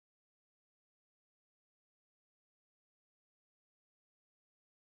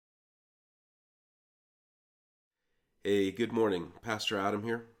Hey, good morning. Pastor Adam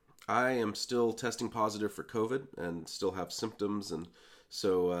here. I am still testing positive for COVID and still have symptoms. And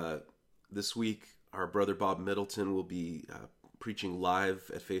so this week, our brother Bob Middleton will be preaching live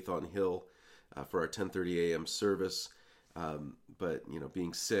at Faith on Hill for our 10:30 a.m. service. But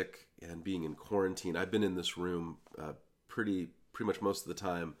being sick and being in quarantine, I've been in this room pretty much most of the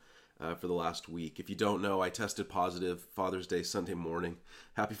time for the last week. If you don't know, I tested positive Father's Day Sunday morning.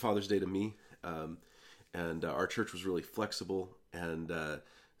 Happy Father's Day to me. And our church was really flexible, and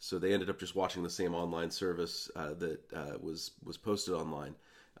so they ended up just watching the same online service that was posted online.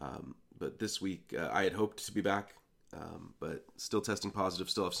 But this week, I had hoped to be back, but still testing positive,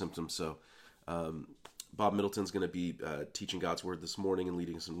 still have symptoms. So Bob Middleton's going to be teaching God's Word this morning and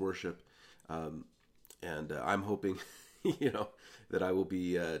leading us in worship, and I'm hoping, that I will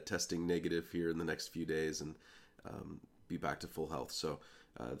be testing negative here in the next few days and be back to full health. So.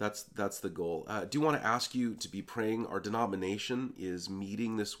 That's the goal. I do want to ask you to be praying. Our denomination is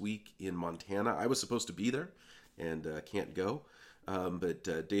meeting this week in Montana. I was supposed to be there and can't go, but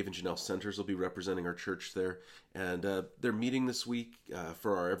Dave and Janelle Centers will be representing our church there, and they're meeting this week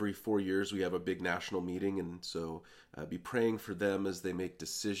for our every 4 years we have a big national meeting, and so be praying for them as they make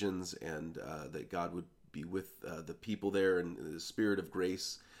decisions, and that God would be with the people there, and the spirit of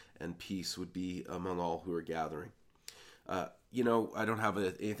grace and peace would be among all who are gathering. I don't have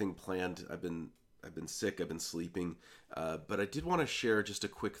anything planned. I've been sick. I've been sleeping, but I did want to share just a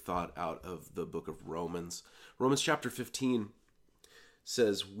quick thought out of the book of Romans. Romans chapter 15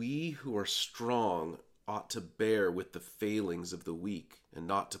 says, "We who are strong ought to bear with the failings of the weak, and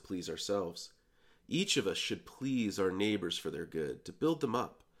not to please ourselves. Each of us should please our neighbors for their good, to build them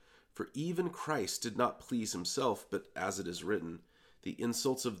up. For even Christ did not please himself, but as it is written, the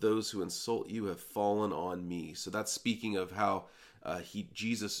insults of those who insult you have fallen on me." So that's speaking of how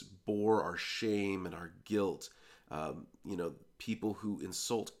Jesus bore our shame and our guilt. People who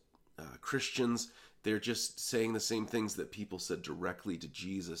insult Christians, they're just saying the same things that people said directly to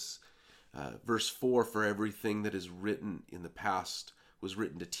Jesus. Verse 4, "For everything that is written in the past was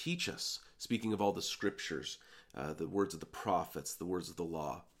written to teach us," speaking of all the scriptures, the words of the prophets, the words of the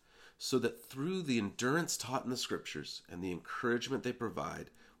law, "so that through the endurance taught in the scriptures and the encouragement they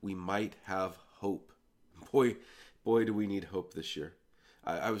provide, we might have hope." Boy, do we need hope this year.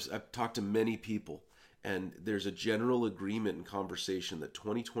 I've talked to many people, and there's a general agreement and conversation that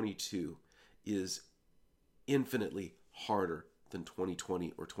 2022 is infinitely harder than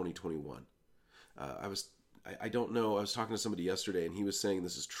 2020 or 2021. I don't know. I was talking to somebody yesterday, and he was saying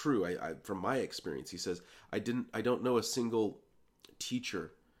this is true. From my experience, he says I don't know a single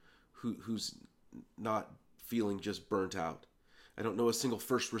teacher who's not feeling just burnt out. I don't know a single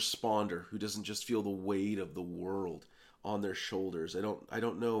first responder who doesn't just feel the weight of the world on their shoulders. I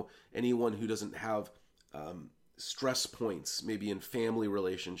don't know anyone who doesn't have stress points, maybe in family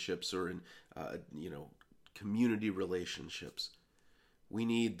relationships or in community relationships. We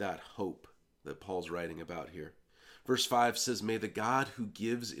need that hope that Paul's writing about here. Verse 5 says, "May the God who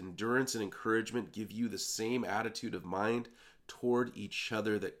gives endurance and encouragement give you the same attitude of mind toward each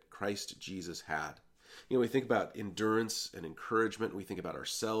other that Christ Jesus had." We think about endurance and encouragement. We think about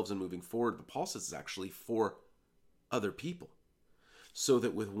ourselves and moving forward. But Paul says it's actually for other people. "So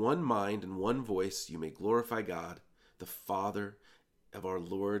that with one mind and one voice you may glorify God, the Father of our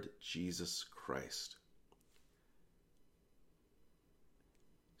Lord Jesus Christ."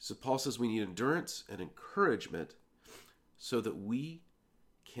 So Paul says we need endurance and encouragement so that we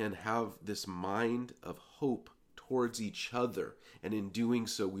can have this mind of hope towards each other, and in doing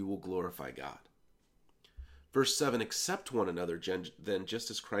so we will glorify God. Verse 7, "Accept one another then, just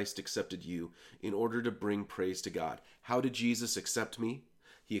as Christ accepted you, in order to bring praise to God." How did Jesus accept me?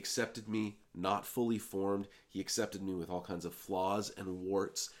 He accepted me not fully formed. He accepted me with all kinds of flaws and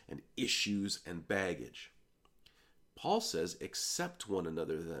warts and issues and baggage. Paul says, "Accept one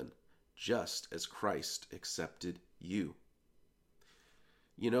another then, just as Christ accepted you."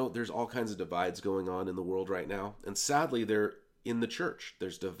 There's all kinds of divides going on in the world right now, and sadly they're in the church.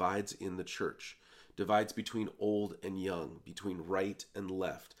 There's divides in the church. Divides between old and young, between right and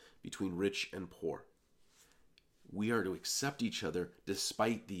left, between rich and poor. We are to accept each other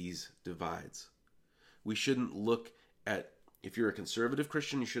despite these divides. We shouldn't look at, if you're a conservative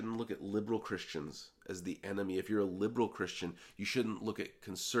Christian, you shouldn't look at liberal Christians as the enemy. If you're a liberal Christian, you shouldn't look at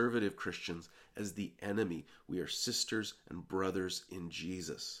conservative Christians as the enemy. We are sisters and brothers in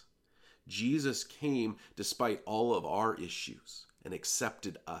Jesus. Jesus came despite all of our issues and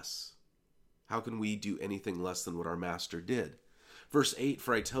accepted us. How can we do anything less than what our master did? Verse 8,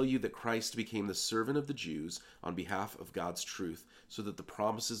 for I tell you that Christ became the servant of the Jews on behalf of God's truth, so that the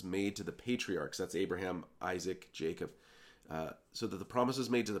promises made to the patriarchs, that's Abraham, Isaac, Jacob, so that the promises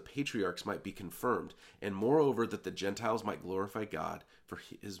made to the patriarchs might be confirmed, and moreover that the Gentiles might glorify God for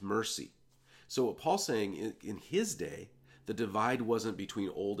his mercy. So what Paul's saying, in his day, the divide wasn't between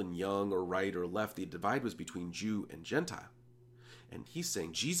old and young or right or left. The divide was between Jew and Gentile. And he's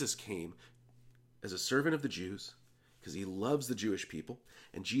saying Jesus came as a servant of the Jews because he loves the Jewish people.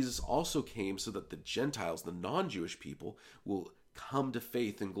 And Jesus also came so that the Gentiles, the non-Jewish people, will come to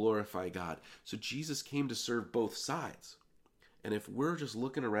faith and glorify God. So Jesus came to serve both sides. And if we're just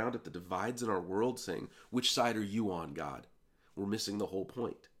looking around at the divides in our world saying, which side are you on, God? We're missing the whole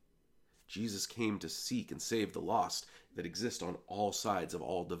point. Jesus came to seek and save the lost that exist on all sides of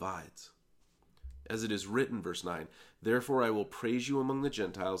all divides. As it is written, verse 9, therefore I will praise you among the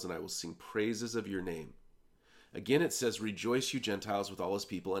Gentiles, and I will sing praises of your name. Again it says, rejoice, you Gentiles, with all his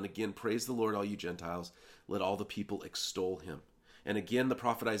people. And again, praise the Lord, all you Gentiles. Let all the people extol him. And again, the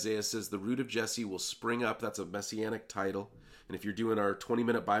prophet Isaiah says, the root of Jesse will spring up. That's a messianic title. And if you're doing our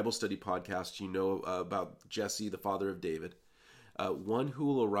 20-minute Bible study podcast, you know about Jesse, the father of David. One who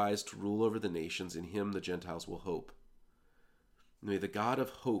will arise to rule over the nations, in him the Gentiles will hope. May the God of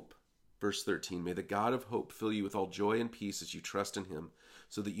hope, verse 13, may the God of hope fill you with all joy and peace as you trust in him,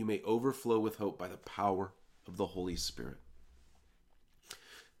 so that you may overflow with hope by the power of the Holy Spirit.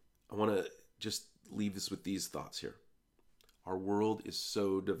 I want to just leave this with these thoughts here. Our world is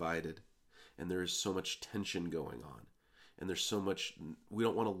so divided, and there is so much tension going on. And there's so much, we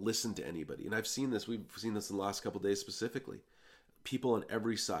don't want to listen to anybody. And we've seen this in the last couple of days specifically. People on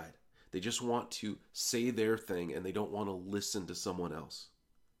every side, they just want to say their thing and they don't want to listen to someone else.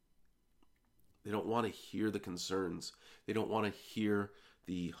 They don't want to hear the concerns. They don't want to hear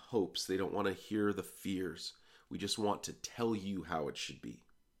the hopes. They don't want to hear the fears. We just want to tell you how it should be.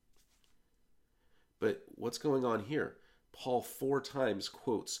 But what's going on here? Paul 4 times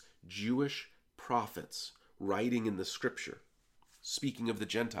quotes Jewish prophets writing in the scripture, speaking of the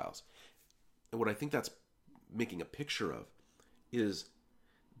Gentiles. And what I think that's making a picture of is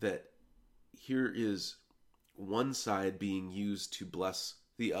that here is one side being used to bless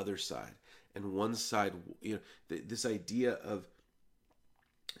the other side. And one side, this idea of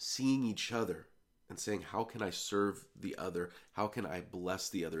seeing each other and saying, how can I serve the other? How can I bless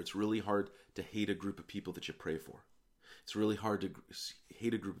the other? It's really hard to hate a group of people that you pray for. It's really hard to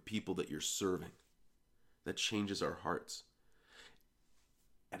hate a group of people that you're serving. That changes our hearts.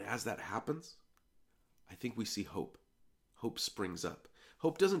 And as that happens, I think we see hope. Hope springs up.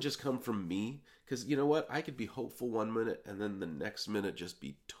 Hope doesn't just come from me, because you know what? I could be hopeful one minute and then the next minute just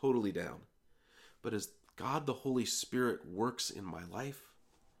be totally down. But as God the Holy Spirit works in my life,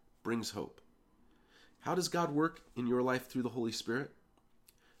 brings hope. How does God work in your life through the Holy Spirit?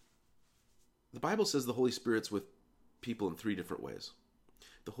 The Bible says the Holy Spirit's with people in 3 different ways.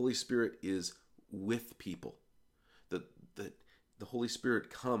 The Holy Spirit is with people. The Holy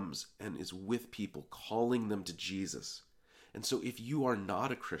Spirit comes and is with people, calling them to Jesus. And so if you are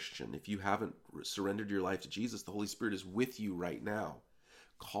not a Christian, if you haven't surrendered your life to Jesus, the Holy Spirit is with you right now,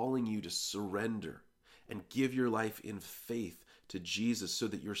 calling you to surrender and give your life in faith to Jesus so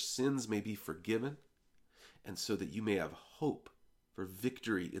that your sins may be forgiven and so that you may have hope for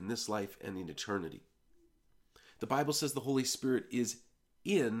victory in this life and in eternity. The Bible says the Holy Spirit is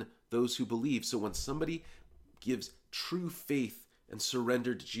in those who believe. So when somebody gives true faith and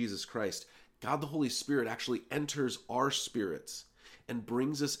surrender to Jesus Christ, God the Holy Spirit actually enters our spirits and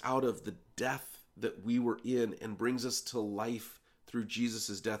brings us out of the death that we were in and brings us to life through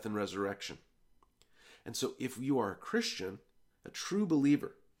Jesus' death and resurrection. And so if you are a Christian, a true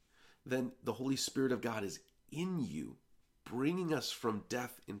believer, then the Holy Spirit of God is in you, bringing us from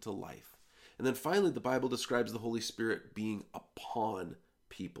death into life. And then finally, the Bible describes the Holy Spirit being upon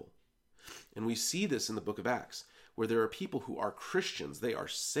people. And we see this in the book of Acts, where there are people who are Christians. They are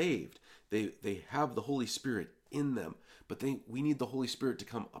saved. They have the Holy Spirit in them. But we need the Holy Spirit to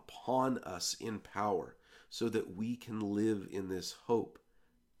come upon us in power so that we can live in this hope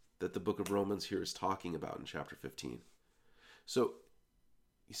that the book of Romans here is talking about in chapter 15. So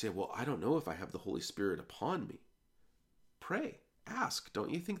you say, well, I don't know if I have the Holy Spirit upon me. Pray, ask.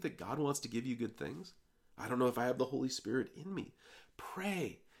 Don't you think that God wants to give you good things? I don't know if I have the Holy Spirit in me.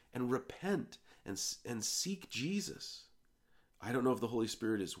 Pray and repent and seek Jesus. I don't know if the Holy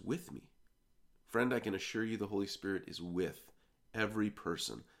Spirit is with me. Friend, I can assure you the Holy Spirit is with every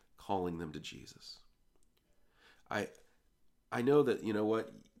person calling them to Jesus. I know that, you know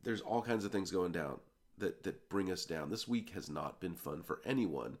what, there's all kinds of things going down that bring us down. This week has not been fun for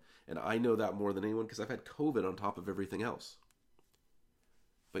anyone, and I know that more than anyone because I've had COVID on top of everything else.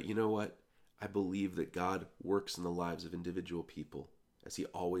 But you know what? I believe that God works in the lives of individual people, as he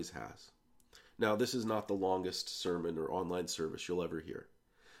always has. Now, this is not the longest sermon or online service you'll ever hear.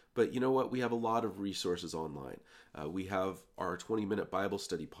 But you know what? We have a lot of resources online. We have our 20-minute Bible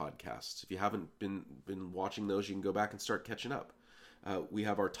study podcasts. If you haven't been watching those, you can go back and start catching up. We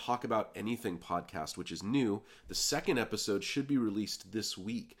have our Talk About Anything podcast, which is new. The second episode should be released this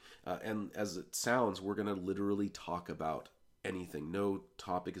week. And as it sounds, we're going to literally talk about anything. No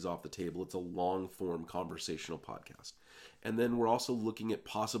topic is off the table. It's a long-form conversational podcast. And then we're also looking at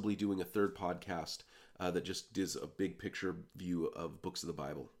possibly doing a third podcast that just does a big picture view of books of the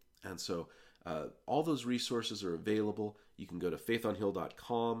Bible. And so all those resources are available. You can go to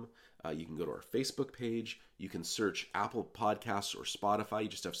faithonhill.com. You can go to our Facebook page. You can search Apple Podcasts or Spotify. You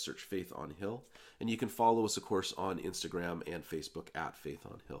just have to search Faith on Hill. And you can follow us, of course, on Instagram and Facebook at Faith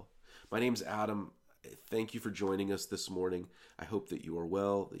on Hill. My name's Adam. Thank you for joining us this morning. I hope that you are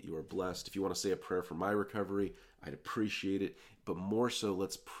well, that you are blessed. If you want to say a prayer for my recovery, I'd appreciate it. But more so,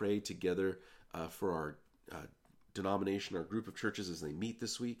 let's pray together for our denomination, our group of churches as they meet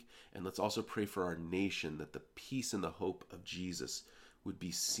this week. And let's also pray for our nation, that the peace and the hope of Jesus would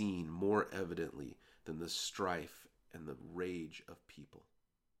be seen more evidently than the strife and the rage of people.